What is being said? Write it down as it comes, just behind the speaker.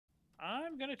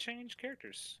I'm gonna change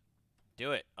characters.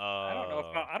 Do it. I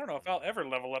don't know if I'll ever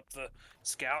level up the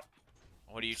scout.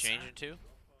 What are you changing to?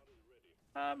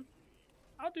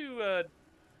 I'll do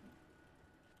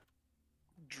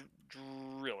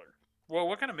driller. Well,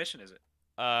 what kind of mission is it?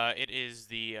 It is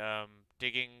the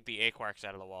digging the Aquarqs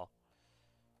out of the wall.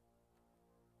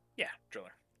 Yeah,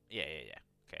 driller. Yeah.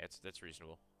 Okay, that's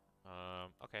reasonable.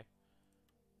 Okay.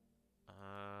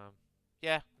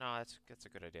 Yeah, no, that's a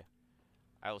good idea.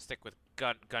 I will stick with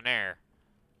gunner.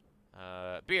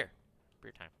 Beer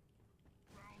time.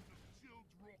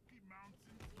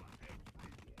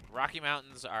 Rocky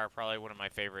Mountains are probably one of my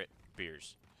favorite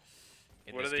beers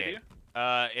in What this do they game.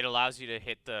 do? It allows you to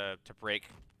hit to break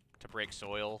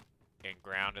soil and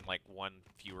ground in like one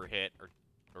fewer hit or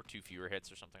two fewer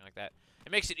hits or something like that.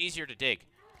 It makes it easier to dig.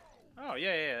 Oh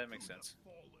yeah, that makes sense.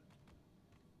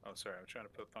 Oh, sorry, I'm trying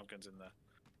to put pumpkins in the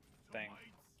thing.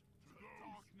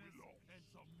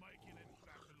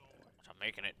 So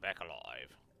making it back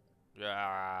alive.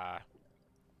 Yeah.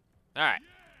 All right.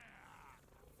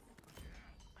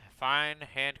 Fine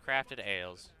handcrafted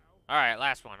ales. All right,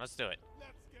 last one. Let's do it.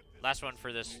 Last one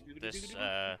for this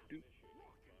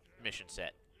mission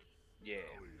set. Yeah.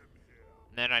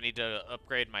 And then I need to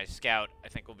upgrade my scout. I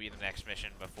think will be the next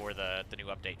mission before the new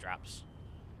update drops.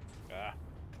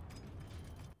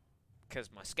 Because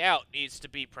my scout needs to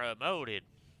be promoted.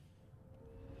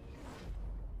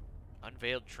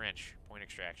 Unveiled trench. Point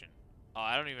extraction. Oh,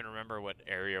 I don't even remember what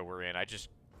area we're in.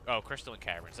 Oh, crystalline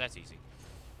caverns. That's easy.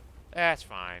 That's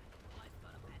fine.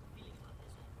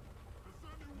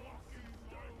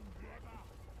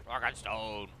 Rock and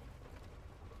stone.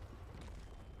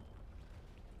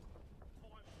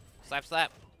 Slap,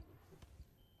 slap.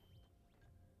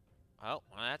 Oh,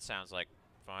 well, that sounds like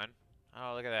fun.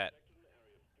 Oh, look at that.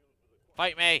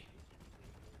 Fight me!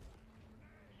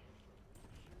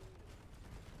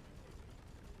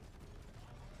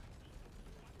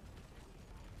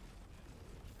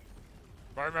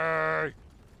 Fight me!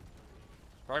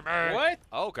 Fight me! What?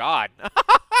 Oh, God.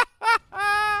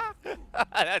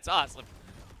 That's awesome.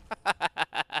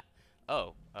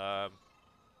 Oh, can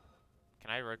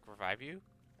I revive you?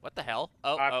 What the hell?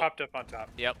 Oh, I popped up on top.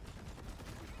 Yep.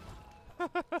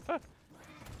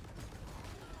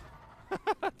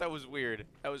 That was weird.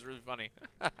 That was really funny.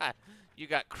 You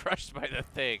got crushed by the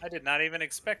thing. I did not even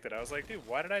expect it. I was like, dude,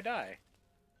 why did I die?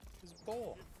 This is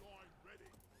bull.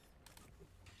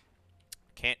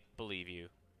 Can't believe you.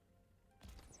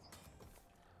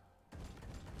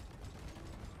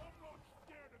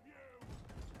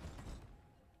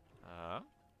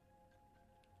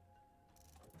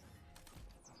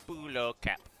 Hullo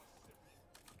cap.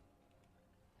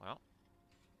 Well,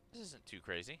 this isn't too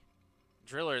crazy.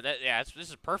 Driller, this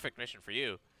is a perfect mission for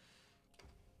you.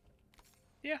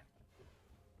 Yeah.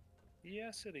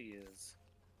 Yes, it is.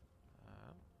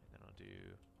 Then I'll do.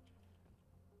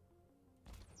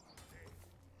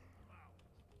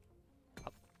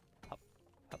 Hop, hop,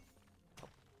 hop, hop.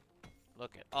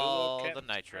 Look at all the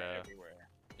nitro. Everywhere.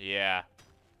 Yeah.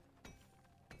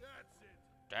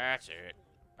 That's it.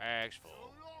 Bags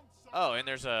full. Oh, and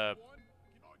there's a.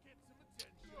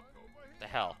 The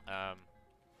hell?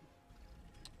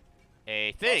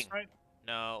 A thing. Right?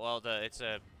 No, well, it's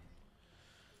a.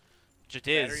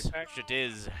 Jadiz. Pack?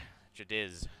 Jadiz.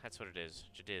 That's what it is.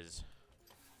 Jadiz.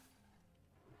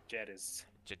 Jadiz.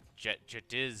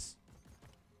 Jadiz.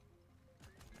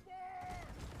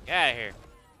 Get out of here.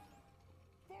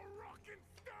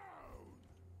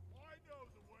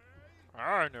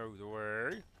 I know the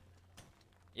way.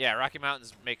 Yeah, Rocky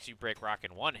Mountains makes you break rock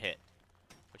in one hit,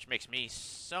 which makes me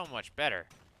so much better.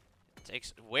 It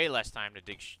takes way less time to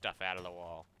dig stuff out of the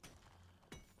wall.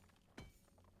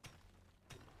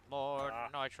 More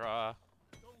nitra.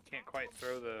 Can't quite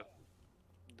throw the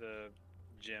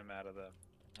gem out of the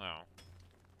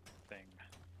thing.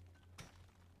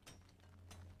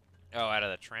 Oh, out of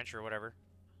the trench or whatever.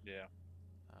 Yeah.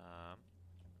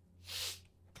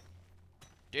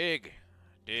 Dig,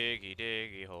 diggy,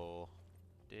 diggy hole,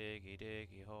 diggy,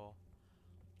 diggy hole.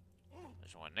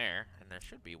 There's one there, and there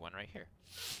should be one right here.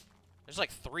 There's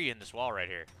like 3 in this wall right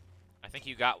here. I think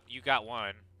you got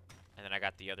one, and then I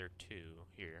got the other 2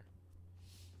 here.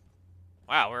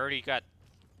 Wow, we already got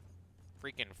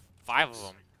freaking 5 of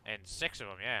them and 6 of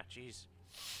them. Yeah, jeez.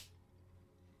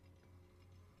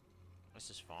 This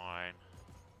is fine.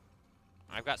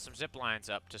 I've got some zip lines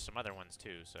up to some other ones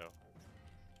too, so.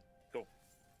 Cool.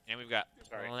 And we've got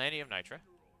plenty of nitra.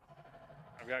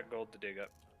 I've got gold to dig up.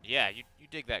 Yeah, you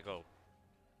dig that gold.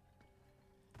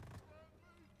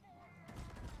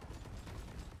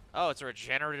 Oh, it's a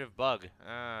regenerative bug.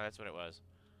 That's what it was.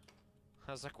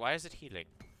 I was like, why is it healing?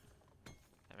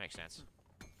 That makes sense.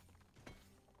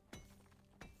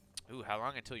 Ooh, how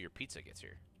long until your pizza gets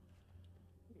here?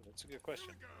 Ooh, that's a good question.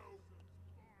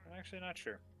 I'm actually not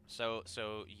sure. So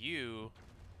you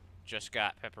just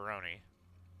got pepperoni.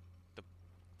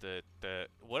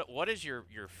 What is your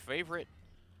favorite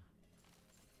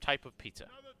type of pizza?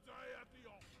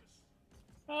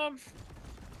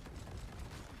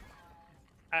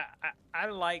 I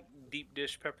like deep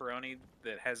dish pepperoni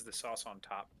that has the sauce on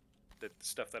top. The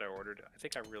stuff that I ordered. I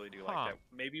think I really do like that.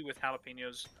 Maybe with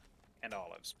jalapenos and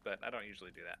olives, but I don't usually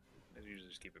do that. I usually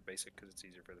just keep it basic because it's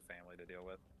easier for the family to deal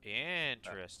with.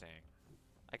 Interesting.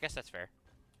 I guess that's fair.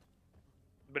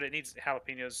 But it needs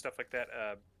jalapenos, stuff like that.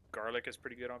 Garlic is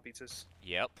pretty good on pizzas.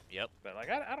 Yep. But like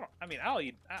I don't. I mean, I'll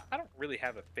eat. I don't really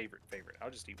have a favorite.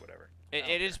 I'll just eat whatever.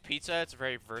 It is pizza. It's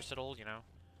very versatile, you know.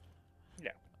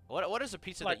 Yeah. What is a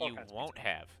pizza like that you won't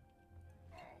have?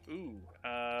 Ooh.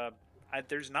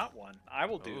 There's not one. I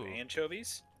will do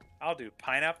anchovies. I'll do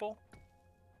pineapple.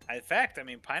 In fact, I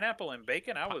mean pineapple and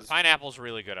bacon. Pineapple's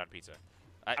really good on pizza.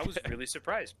 I was really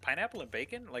surprised. Pineapple and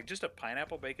bacon, like just a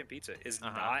pineapple bacon pizza, is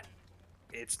not.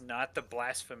 It's not the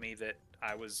blasphemy that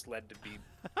I was led to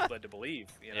believe.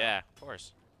 You know? Yeah, of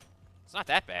course. It's not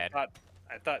that bad. I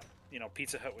thought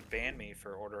Pizza Hut would ban me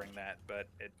for ordering that, but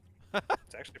it's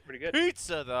actually pretty good.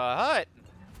 Pizza the Hut.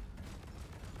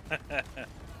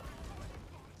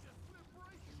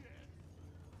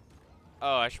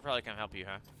 Oh, I should probably come help you,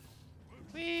 huh?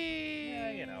 Whee!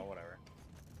 Yeah, whatever.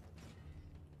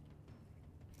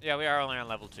 Yeah, we are only on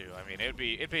level 2. I mean, it'd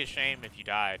be a shame if you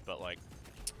died, but like,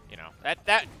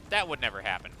 that would never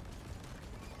happen.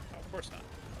 No, of course not.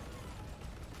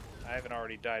 I haven't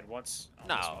already died once on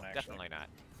this one, actually. Definitely not.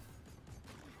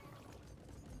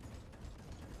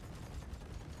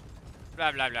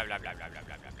 Blah blah blah blah blah blah blah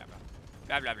blah blah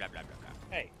blah blah blah blah blah blah.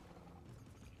 Hey.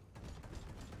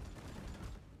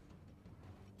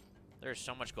 There's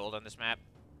so much gold on this map.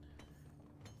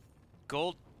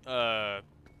 Gold, God,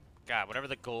 whatever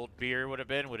the gold beer would have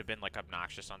been like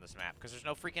obnoxious on this map because there's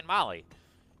no freaking Molly,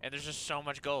 and there's just so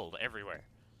much gold everywhere.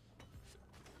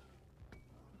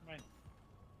 Right.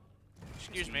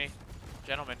 Excuse me,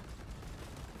 gentlemen.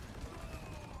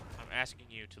 I'm asking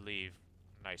you to leave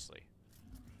nicely.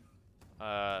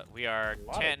 We are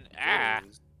 10.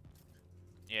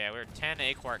 Yeah, we're 10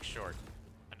 Aquarqs short.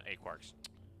 Aquarqs.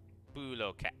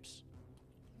 Bulo caps.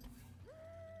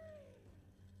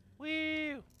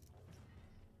 Woo!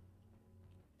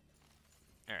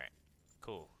 Alright.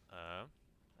 Cool.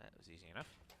 That was easy enough.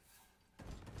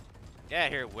 Get out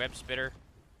of here, web spitter.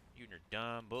 You and your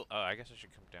dumb bull. Oh, I guess I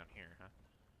should come down here,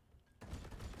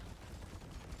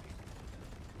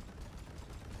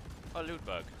 huh? A loot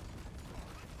bug.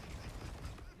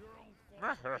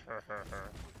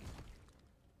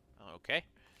 Okay.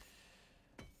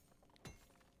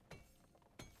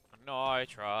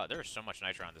 Nitra. There's so much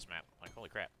nitro on this map. Like, holy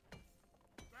crap.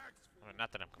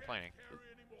 Not that I'm complaining.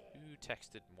 Who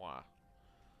texted moi?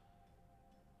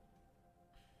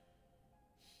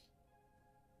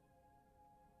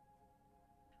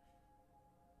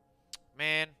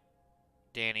 Man.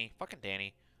 Danny. Fucking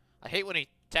Danny. I hate when he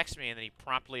texts me and then he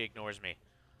promptly ignores me.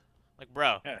 Like,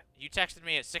 bro, you texted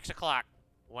me at 6 o'clock.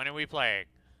 When are we playing?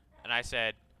 And I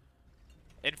said,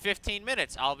 in 15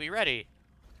 minutes, I'll be ready.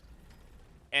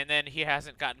 And then he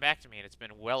hasn't gotten back to me, and it's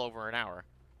been well over an hour.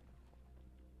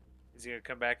 Is he gonna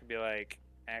come back and be like,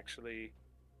 actually,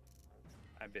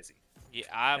 I'm busy? Yeah,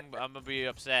 I'm gonna be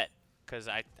upset because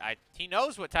he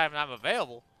knows what time I'm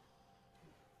available.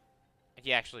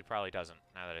 He actually probably doesn't,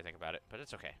 now that I think about it, but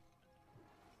it's okay.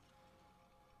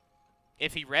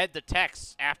 If he read the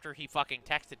text after he fucking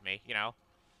texted me,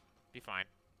 be fine.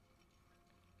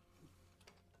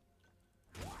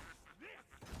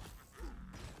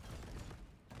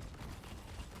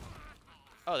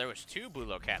 Oh, there was 2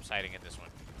 Bulo caps hiding in this one.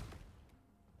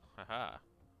 Haha.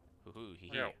 Hoo-hoo,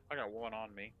 hee-hee. I got 1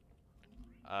 on me.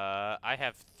 I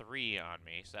have 3 on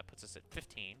me, so that puts us at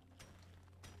 15.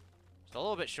 Just a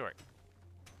little bit short.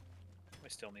 We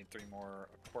still need 3 more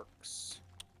Aquarqs.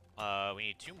 We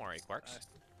need 2 more Aquarqs.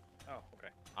 Oh, okay.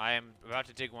 I am about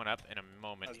to dig one up in a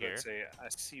moment here. I was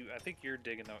about to say, I think you're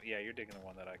digging the. Yeah, you're digging the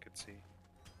one that I could see.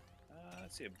 I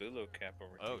see a Bulo cap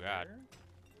over here. Oh god.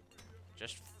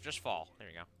 Just fall. There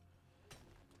you go.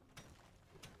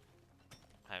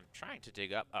 I'm trying to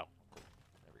dig up. Oh, cool.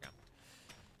 There we go.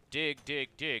 Dig, dig,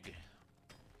 dig.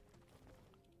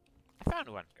 I found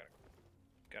one.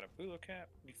 Got a Bulo cap.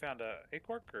 You found a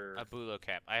Aquarq or a Bulo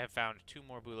cap? I have found 2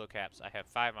 more Bulo caps. I have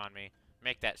 5 on me.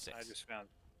 Make that 6. I just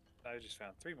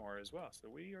found 3 more as well. So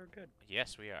we are good.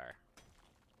 Yes, we are.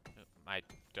 My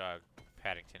dog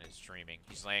Paddington is dreaming.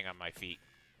 He's laying on my feet.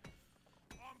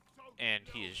 And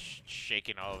he is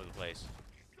shaking all over the place.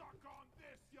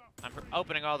 I'm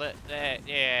opening all the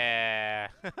yeah.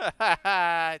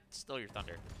 Stole your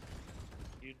thunder.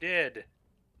 You did.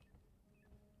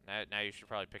 Now you should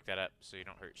probably pick that up so you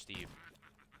don't hurt Steve.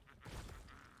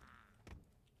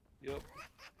 Yep.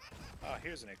 Oh,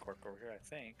 here's an Aquarq over here, I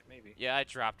think. Maybe. Yeah, I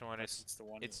dropped one. It's the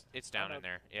one. It's down in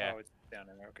there. Yeah. Oh, it's down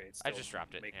in there. Okay. It's I just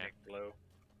dropped it. Making Yeah. it glow.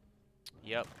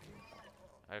 Yep.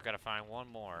 I've got to find one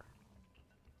more.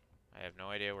 I have no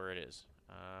idea where it is.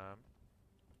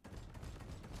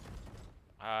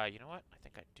 You know what? I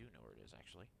think I do know where it is,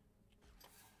 actually.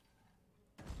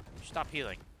 Stop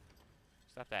healing.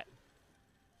 Stop that.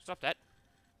 Stop that.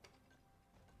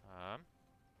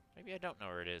 Maybe I don't know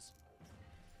where it is.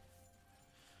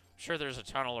 I'm sure there's a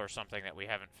tunnel or something that we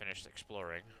haven't finished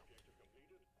exploring.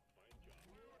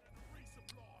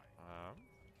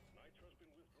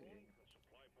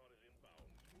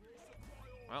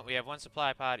 Well, we have one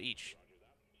supply pod each.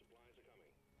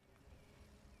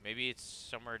 Maybe it's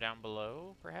somewhere down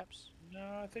below, perhaps?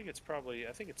 No, I think it's probably.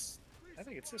 I think it's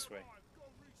this way.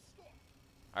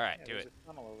 All right, Yeah, do there's it. a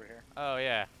tunnel over here. Oh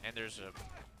yeah, and there's a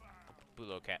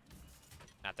Hullo cat.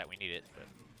 Not that we need it, but.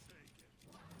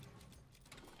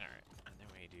 All right, and then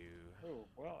we do. Oh,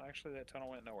 well, actually, that tunnel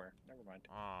went nowhere. Never mind.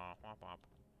 Oh, womp womp.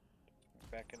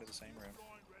 Back into the same room.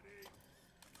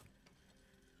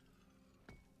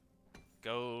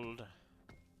 Gold.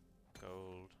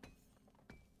 Gold.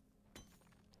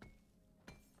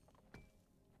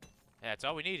 Yeah, that's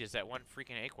all we need is that one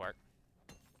freaking Aquarq.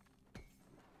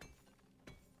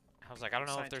 I was like, I don't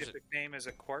know if there's a scientific name is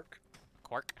a quark.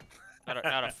 Quark. Not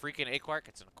a freaking Aquarq,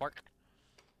 it's an Aquarq.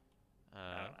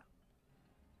 I don't know.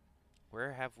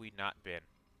 Where have we not been?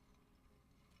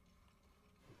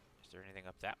 Is there anything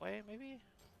up that way, maybe?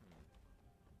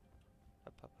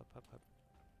 Up, up, up, up, up.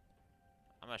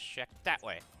 I'm gonna check that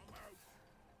way.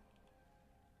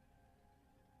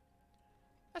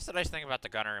 That's the nice thing about the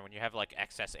gunner, and when you have like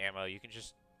excess ammo, you can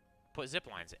just put zip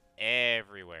lines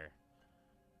everywhere.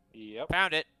 Yep.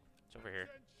 Found it. It's over here.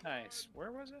 Nice.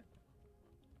 Where was it?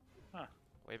 Huh.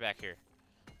 Way back here.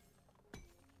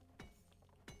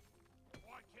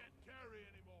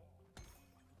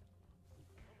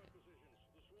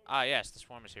 Ah, yes, the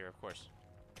swarm is here, of course.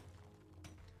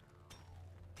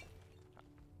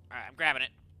 Alright, I'm grabbing it.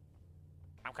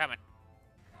 I'm coming.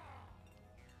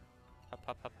 Up,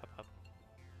 up, up, up, up.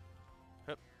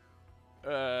 Hup.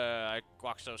 I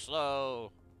walk so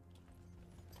slow.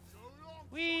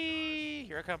 Whee!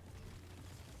 Here I come.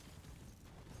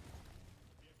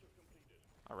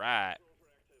 Alright.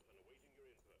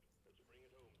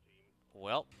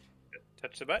 Well.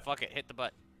 Touch the butt. Fuck it, hit the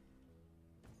butt.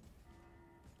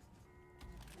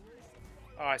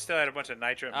 Oh, I still had a bunch of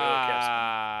nitro and billow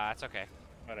caps. That's okay.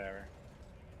 Whatever.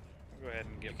 I'll go ahead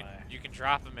and get You can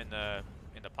drop them in the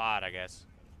pod, I guess.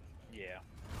 Yeah.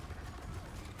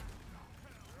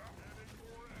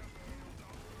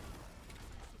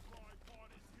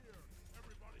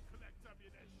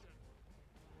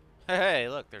 Hey,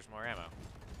 look, there's more ammo.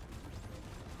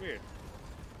 Weird.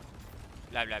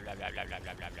 Blah blah blah blah blah blah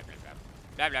blah blah blah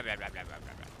blah blah blah blah blah blah blah blah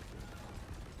blah.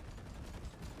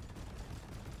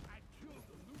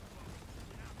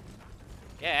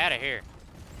 Get out of here,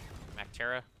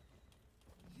 Mactera.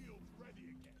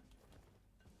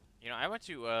 You know, I went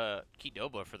to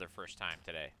Qdoba for the first time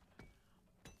today.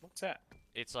 What's that?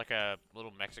 It's like a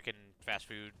little Mexican fast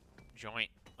food joint.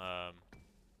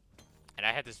 And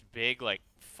I had this big, like,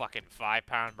 fucking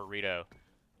 5-pound burrito.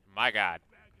 My God.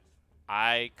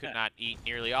 I could not eat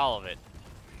nearly all of it.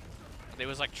 It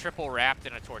was, like, triple wrapped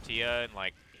in a tortilla, and,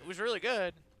 like, it was really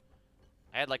good.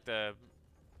 I had, like, the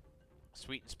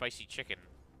sweet and spicy chicken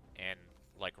and,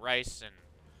 like, rice and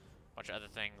a bunch of other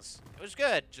things. It was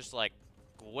good, just, like,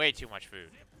 way too much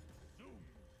food.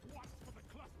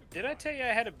 Did I tell you I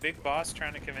had a big boss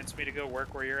trying to convince me to go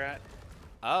work where you're at?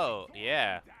 Oh,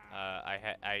 yeah.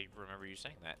 I remember you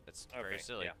saying that. That's very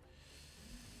silly. Yeah.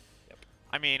 Yep.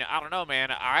 I mean, I don't know,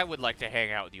 man. I would like to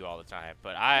hang out with you all the time,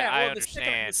 but I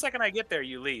understand. The second I get there,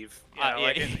 you leave. You know, Yeah,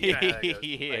 like, you know how that goes.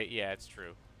 yeah, it's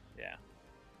true. Yeah.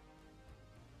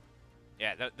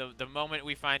 Yeah, the moment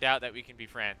we find out that we can be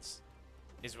friends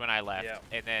is when I left. Yeah.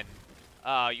 And then,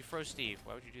 you froze Steve.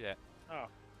 Why would you do that? Oh.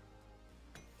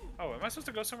 Oh, am I supposed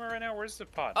to go somewhere right now? Where's the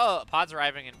pod? Oh, pod's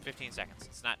arriving in 15 seconds.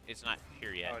 It's not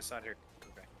here yet. Oh, it's not here.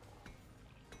 Okay.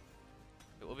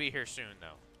 It will be here soon,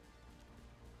 though.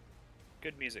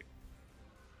 Good music.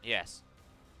 Yes.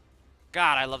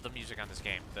 God, I love the music on this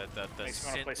game. The Makes me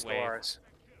want to play synth wave. Stellaris.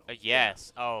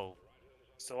 Yes. Oh,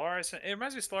 Stellaris. It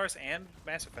reminds me of Stellaris and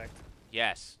Mass Effect.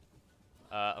 yes.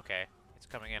 Okay. It's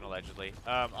coming in allegedly.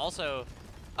 Also,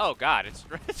 oh God, it's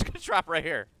gonna drop right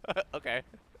here. Okay,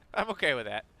 I'm okay with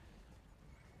that.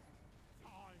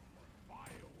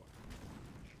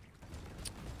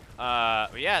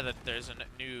 Yeah, there's a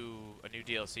new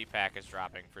DLC pack is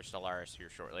dropping for Stellaris here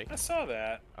shortly. I saw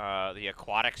that. The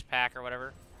Aquatics pack or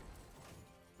whatever.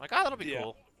 I'm like, oh, that'll be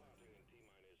cool.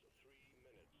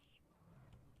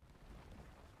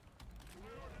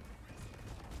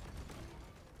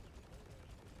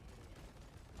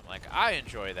 I'm like, I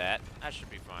enjoy that. That should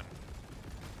be fun.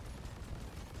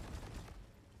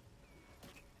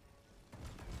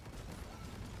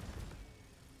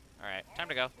 All right, time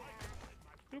to go.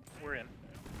 Oop, we're in.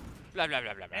 Blah, blah,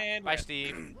 blah, blah, blah. And Bye,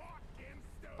 Steve.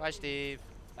 Bye, Steve.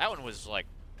 That one was like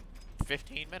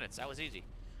 15 minutes. That was easy.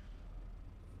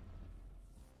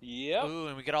 Yep. Ooh,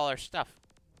 and we get all our stuff.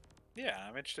 Yeah,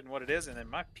 I'm interested in what it is, and then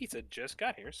my pizza just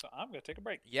got here, so I'm gonna take a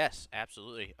break. Yes,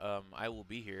 absolutely. I will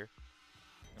be here.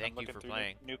 Thank you for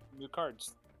playing. New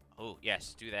cards. Oh,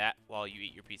 yes, do that while you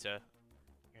eat your pizza.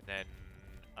 And then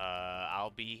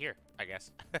I'll be here, I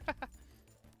guess.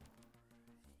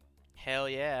 Hell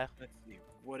yeah. Let's see.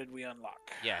 What did we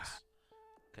unlock? Yes.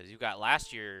 Because you got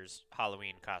last year's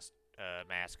Halloween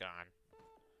mask on.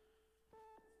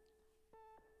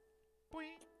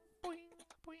 Boing, boing,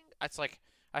 boing. It's like,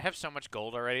 I have so much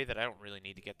gold already that I don't really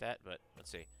need to get that, but let's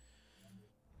see.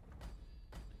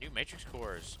 New Matrix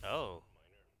cores. Oh.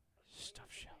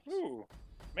 Stuffed shells. Ooh.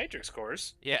 Matrix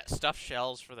cores. Yeah, stuffed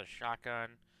shells for the shotgun.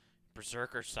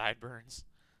 Berserker sideburns.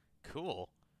 Cool.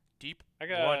 Deep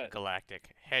One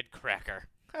Galactic. Head cracker.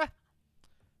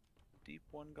 Deep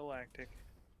One Galactic.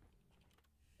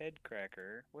 Head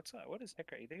cracker. What's that? What is head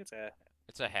cracker? You think it's a...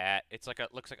 It's a hat. It's like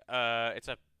looks like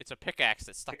it's a pickaxe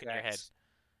that's stuck in your head.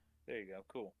 There you go.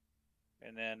 Cool.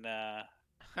 And then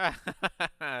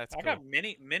that's I got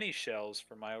mini shells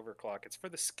for my overclock. It's for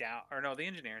the scout, or no, the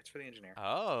engineer. It's for the engineer.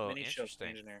 Oh, mini shells for the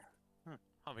interesting. engineer.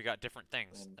 Oh, we got different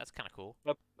things. And that's kind of cool.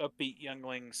 Upbeat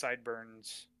youngling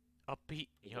sideburns. Upbeat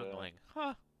youngling.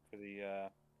 Huh. For the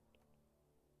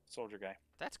soldier guy.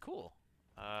 That's cool.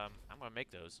 I'm gonna make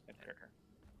those.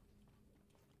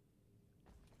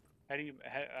 How do you?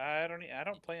 I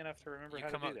don't play enough to remember how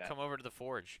to do that. Come over to the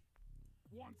forge.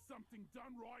 Want something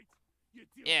done right?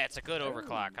 Yeah, it's a good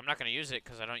overclock. I'm not gonna use it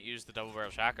because I don't use the double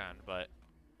barrel shotgun. But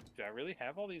do I really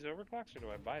have all these overclocks, or do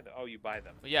I buy them? Oh, you buy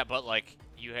them. Yeah, but like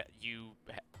you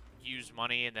use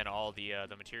money and then all the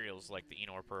materials like the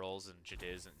Enor pearls and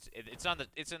Jadiz, and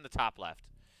it's in the top left.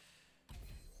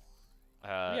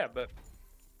 Yeah, but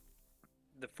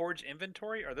the forge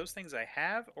inventory, are those things I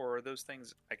have, or are those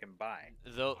things I can buy?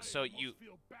 So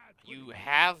you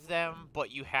have them,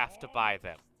 but you have to buy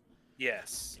them.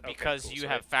 Yes. Okay, because cool. you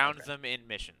have found them in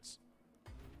missions.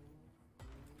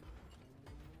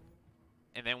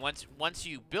 And then once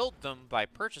you build them by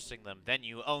purchasing them, then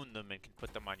you own them and can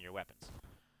put them on your weapons.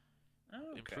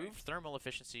 Okay. Improved thermal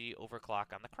efficiency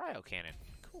overclock on the cryo cannon.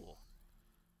 Cool.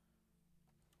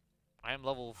 I am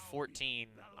level 14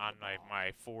 on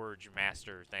my Forge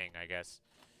Master thing, I guess.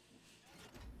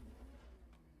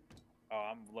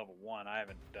 Oh, I'm level 1. I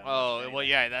haven't done. Oh, well,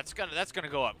 yeah, that's gonna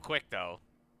go up quick though,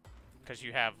 because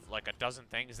you have like a dozen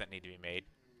things that need to be made.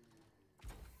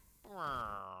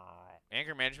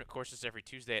 Anger management courses every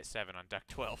Tuesday at 7 on Duck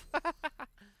 12.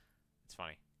 It's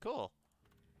funny. Cool.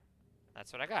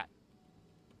 That's what I got.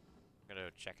 I'm gonna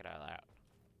check it all out.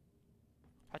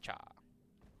 Hacha.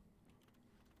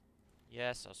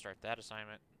 Yes, I'll start that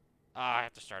assignment. Ah, I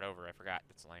have to start over. I forgot.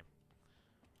 That's lame.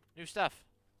 New stuff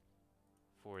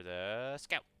for the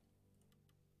scout.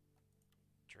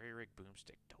 Jury rig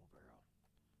boomstick double barrel.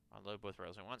 Unload both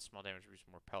barrels at once. Small damage, produce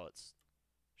more pellets.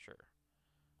 Sure.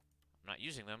 I'm not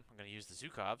using them. I'm going to use the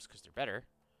Zukovs because they're better.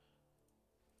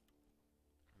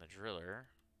 And the driller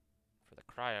for the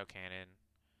cryo cannon.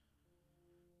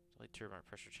 Delete turbine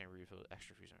pressure chamber refill.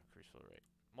 Extra fusion increase fill rate.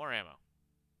 More ammo.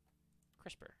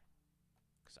 Crisper.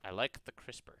 I like the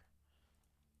crisper.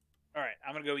 All right,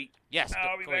 I'm gonna go eat. Yes,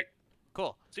 I'll be back.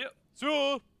 Cool. See ya. See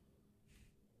ya.